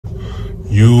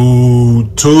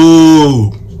YouTube,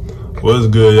 what's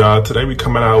good, y'all? Today we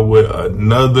coming out with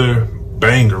another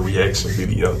banger reaction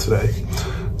video.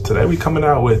 Today we coming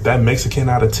out with that Mexican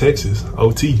out of Texas,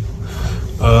 OT.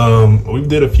 We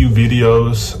did a few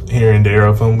videos here and there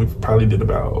of them. We probably did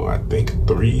about, I think,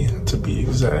 3 to be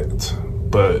exact.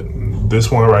 But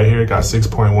this one right here got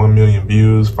 6.1 million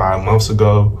views 5 months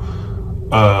ago.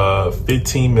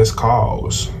 15 missed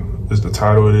calls is the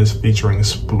title of this, featuring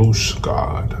Sploosh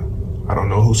God. I don't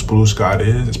know who Sploosh God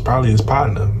is. It's probably his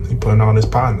partner. He putting on his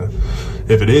partner.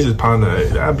 If it is his partner,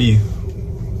 that'd be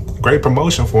great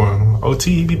promotion for him.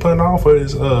 OT, he be putting on for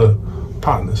his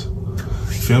partners.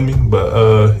 You feel me?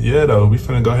 But yeah, though, we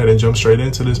finna go ahead and jump straight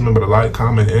into this. Remember to like,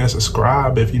 comment, and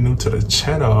subscribe. If you're new to the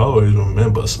channel, always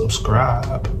remember,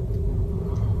 subscribe.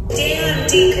 Damn,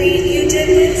 D Green, you did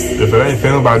this. If it ain't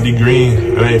filmed by D Green,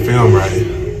 it ain't filmed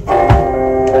right.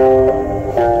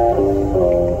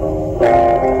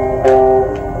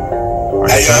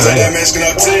 Hey, y'all got that Mexican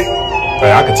OT?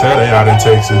 Hey, I can tell they out in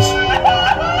Texas.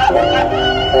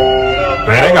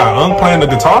 Man, they got playing the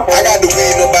guitar. I got the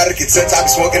weed, nobody can touch. I be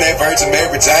smoking that Virgin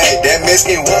Mary Jane. That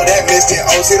Mexican, what? That Mexican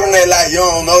OT on that like you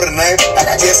don't know the name. I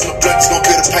got gas in the blood, it's gonna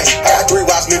feel the pain. I got 3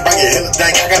 watch me bring it hella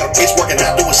dank. I got a bitch working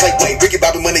out doing shake weight. Ricky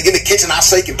Bobby money in the kitchen, I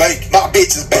shake and bake. My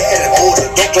bitch is bad and older.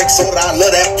 Don't drink soda, I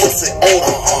love that pussy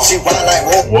older. She wild like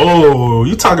roll. Whoa,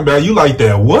 you talking about you like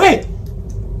that? What?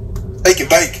 Shake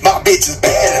and bake. My bitch is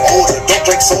bad and older. Don't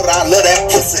drink soda, I love that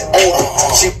pussy older.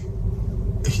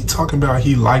 He talking about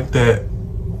he like that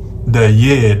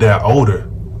older.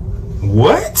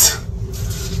 What?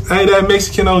 Hey, that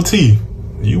Mexican OT,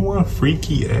 you one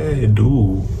freaky ass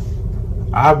dude.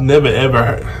 I've never ever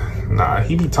heard. Nah,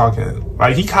 he be talking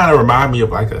like he kind of remind me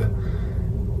of like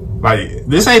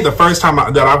this ain't the first time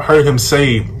that I've heard him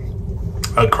say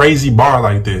a crazy bar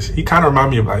like this. He kind of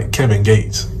remind me of like Kevin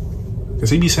Gates, cause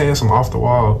he be saying some off the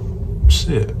wall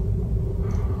shit.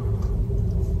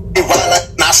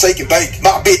 I shake and bake.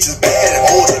 My bitch is bad and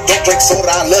older. Don't drink soda,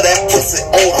 I love that pussy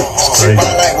older. She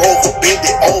ride like Rover, bend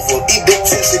it over. Eat big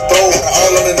till she throw it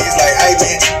all on her knees like, hey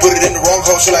man. Put it in the wrong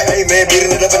hole, she like, hey man.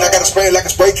 Beating it up and I got a spray like a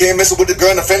spray can. Messing with the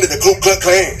girl and offended the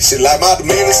cookxjona. She like my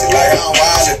demeanor, she like I'm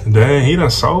wild. Dang, he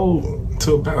done sold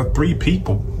to about 3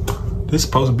 people. This is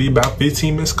supposed to be about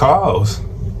 15 missed calls.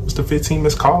 What's the 15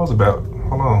 missed calls about?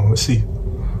 Hold on, let's see.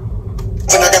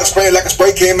 And I got a spray like a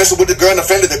spray can, messing with the girl and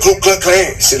offended the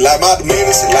cookxjona. She like my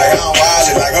demeanor, she like I'm wild.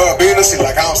 She like her beater, she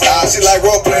like I'm style. She like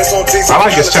role playing on TV. I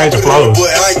like his change of clothes. But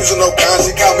I ain't using no ground.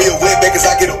 She call me a wet back cause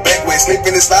I get a back wet.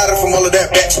 Sleeping and sliding from all of that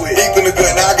back sweat. Deep in the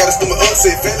gut, now I got a stomach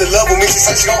upset. Fell in love with me, she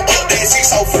said she gon' up that. She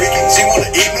so freaky, she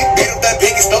wanna eat me. Beat up that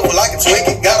pinky stubble like a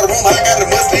Twinkie. Got a room, I got a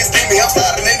mustard, steamy. I'm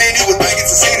sliding in there, he was banging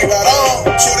to city right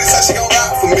on. Shorty said she gon'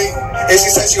 ride for me. And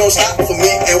she said she gon' stop for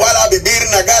me. And while I be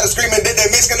beating, I got her screaming that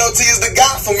Mexican OT is the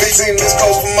guy for me. Seen this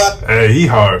close for my. Hey, he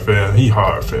hard, fam. He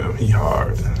hard, fam. He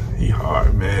hard. He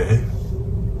hard, man.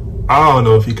 I don't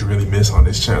know if he could really miss on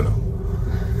this channel.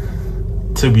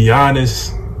 To be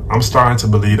honest, I'm starting to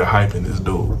believe the hype in this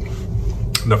dude.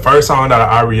 The first song that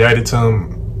I reacted to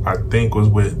him, I think, was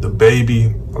with The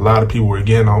Baby. A lot of people were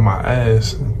getting on my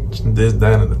ass. This,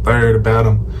 that, and the third about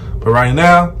him. But right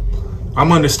now,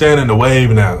 I'm understanding the wave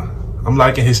now. I'm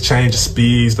liking his change of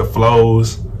speeds, the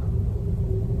flows.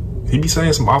 He be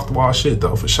saying some off the wall shit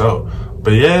though, for sure.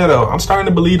 But yeah, though, I'm starting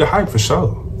to believe the hype for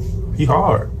sure. He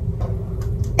hard.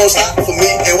 Don't stop for me.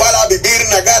 And while I be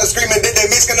beating, I got her screaming that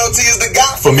Mexican OT is the guy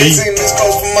for me. Seen this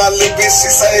close for my little bitch.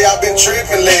 She say I've been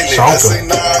tripping lately. I say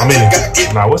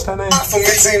nah, what's that name? For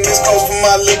me, seen this close for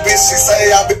my little bitch. She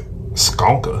say I've been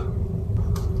Skonka.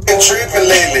 Been tripping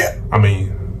lately. I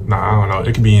mean, nah, I don't know.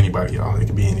 It could be anybody, y'all. It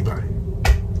could be anybody.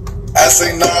 I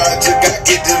say nah, I just gotta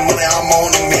get this money, I'm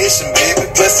on a mission, baby.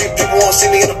 Plus if people wanna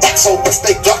see me in the box, so let's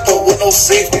stay Glock though with no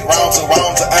safety. Rounds and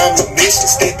rounds of ammunition.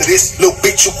 Stick to this little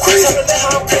bitch, you crazy.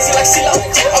 I'm crazy like CeeLo.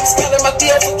 I'm spelling my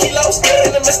deal for kilos.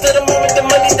 In the midst of the moment, the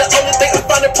money's the only thing I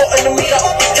find important to me.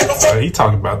 He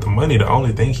talking about the money, the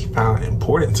only thing he found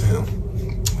important to him.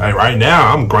 Like right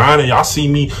now, I'm grinding. Y'all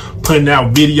see me putting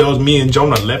out videos, me and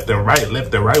Jonah left and right.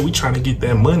 We trying to get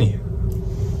that money.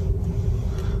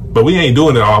 But we ain't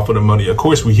doing it all for the money. Of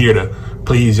course, we here to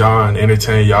please y'all and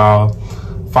entertain y'all.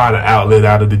 Find an outlet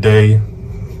out of the day.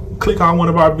 Click on one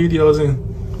of our videos and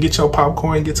get your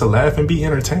popcorn, get to laugh and be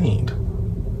entertained.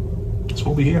 That's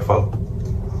what we here for.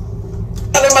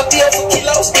 My deal for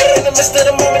kilos. In the midst of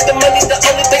the moment, the money's the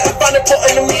only thing I find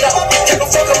important to me. Can't go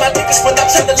fuck on my niggas when I'm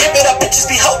trying to live it up. Bitches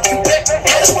be holding back.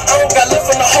 That's why I don't got love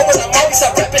for no hoe and I'm always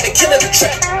out rapping and killing the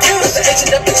track. That's the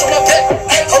agent that bitch on my back.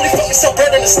 Only focus on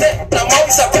bread in the stack. I'm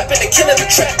always out rapping and killing the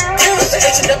track. That's the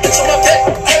agent that bitch on my back.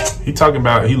 He talking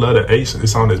about he love the ace.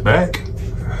 It's on his back.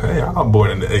 Hey, I'm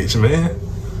born in the H, man.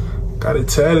 Got it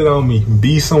tatted on me.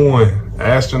 Be someone.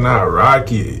 Astronaut,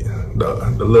 rocket,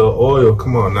 the little oil.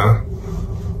 Come on now.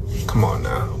 Come on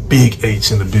now. Big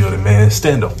H in the building, man.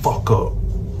 Stand the fuck up.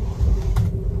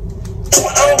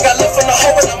 I don't got love for the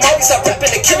hoe and I'm always out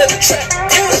rapping and killing the track.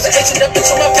 There's the H and that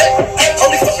bitch on my back.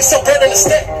 Only fucking some bread in the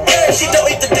stack. She don't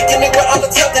eat the dick and it all the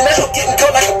time, then that hoe getting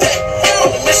cold like a pack. On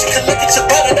the mission, can look at your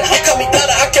body, that hoe call me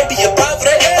daughter, I can't be your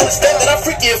padre. Understand that I'm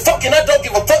freaky and fucking, I don't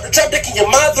give a fuck to drop dick in your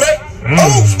madre.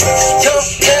 Young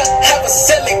cat, have a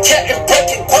selling cat and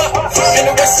breaking guap.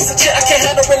 And the rest is a jet, I can't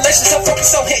handle relations, I'm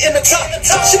focused on hitting the top.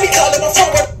 She be calling my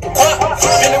phone guap.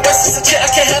 And the rest is a jet, I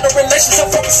can't handle relations, I'm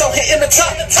focused on hitting the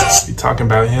top. He talking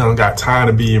about he don't got time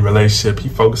to be in a relationship. He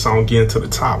focused on getting to the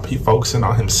top. He focusing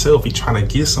on himself. He trying to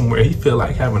get somewhere. He feel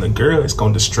like having a girl is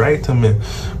gonna distract him and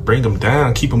bring him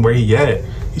down, keep him where he at.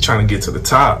 He trying to get to the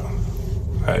top.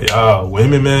 Hey, y'all,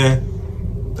 women,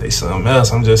 man, they something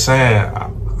else. I'm just saying.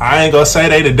 I ain't gonna say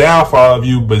they the downfall of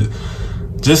you, but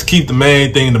just keep the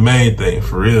main thing,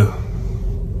 for real.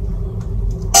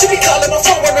 She be calling my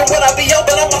phone wondering what I be on,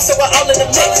 but I'm also all in the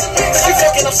mix. Be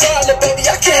fucking, I'm sorry, little baby,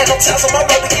 I can't have no time for my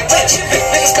road to get rich.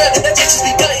 Niggas mad that bitches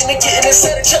be biting and getting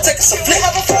inside and try taking some flick.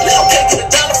 Little can't get a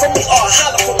dollar from me or a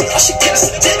holler for me. All she get is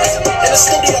a dick. In the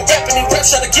studio rapping, he rap,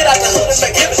 trying to get out the hood and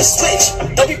make him a switch.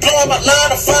 Don't be blowing my line,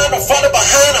 I'm fine, I'm falling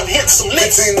behind, I'm hitting some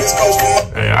licks.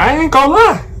 Hey, I ain't gonna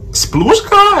lie. Sploosh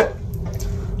God,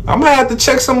 I'm gonna have to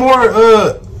check some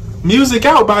more music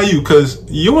out by you, cause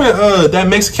you and that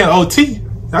Mexican OT,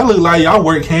 y'all look like y'all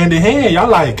work hand in hand. Y'all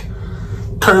like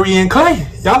Curry and Clay.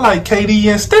 Y'all like KD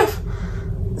and Steph.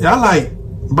 Y'all like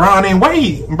Bron and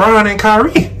Wade, Bron and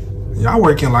Kyrie. Y'all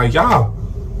working like y'all.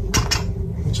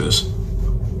 Just,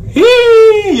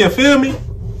 you feel me?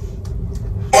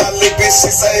 My little bitch,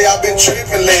 she say I been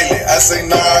tripping lately. I say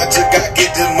nah, I just gotta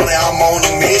get this money, I'm on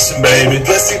a mission, baby.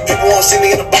 Plus, if people won't see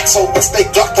me in the box, so I stay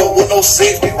Glock up with no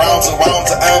safety. Rounds and rounds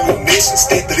of ammunition.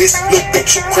 Stick to this little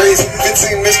bitch, you crazy.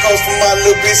 15 missed calls from my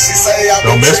little bitch, she say I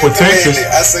been tripping lately.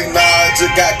 I say nah, I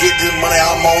just gotta get this money,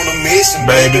 I'm on a mission,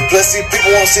 baby. Plus, if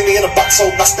people won't see me in the box,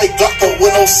 so I stay Glock up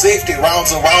with no safety.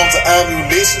 Rounds and rounds of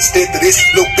ammunition. Stick to this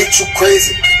little bitch, you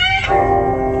crazy.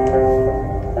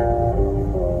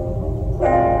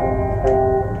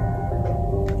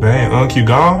 Dang, Unc, you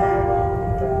gone?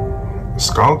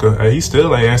 Skonka, hey, he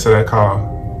still ain't answer that call.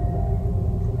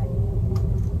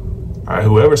 Alright,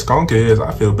 whoever Skonka is,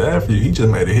 I feel bad for you. He just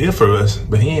made it here for us,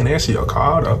 but he ain't answer your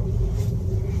call though.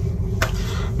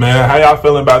 Man, how y'all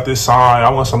feeling about this song? I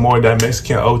want some more of that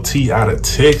Mexican OT out of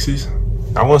Texas.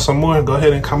 I want some more. Go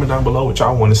ahead and comment down below what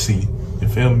y'all want to see. You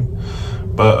feel me?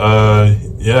 But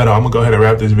yeah, though, I'm gonna go ahead and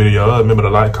wrap this video up. Remember to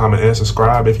like, comment, and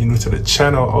subscribe. If you're new to the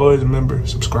channel, always remember,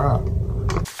 subscribe.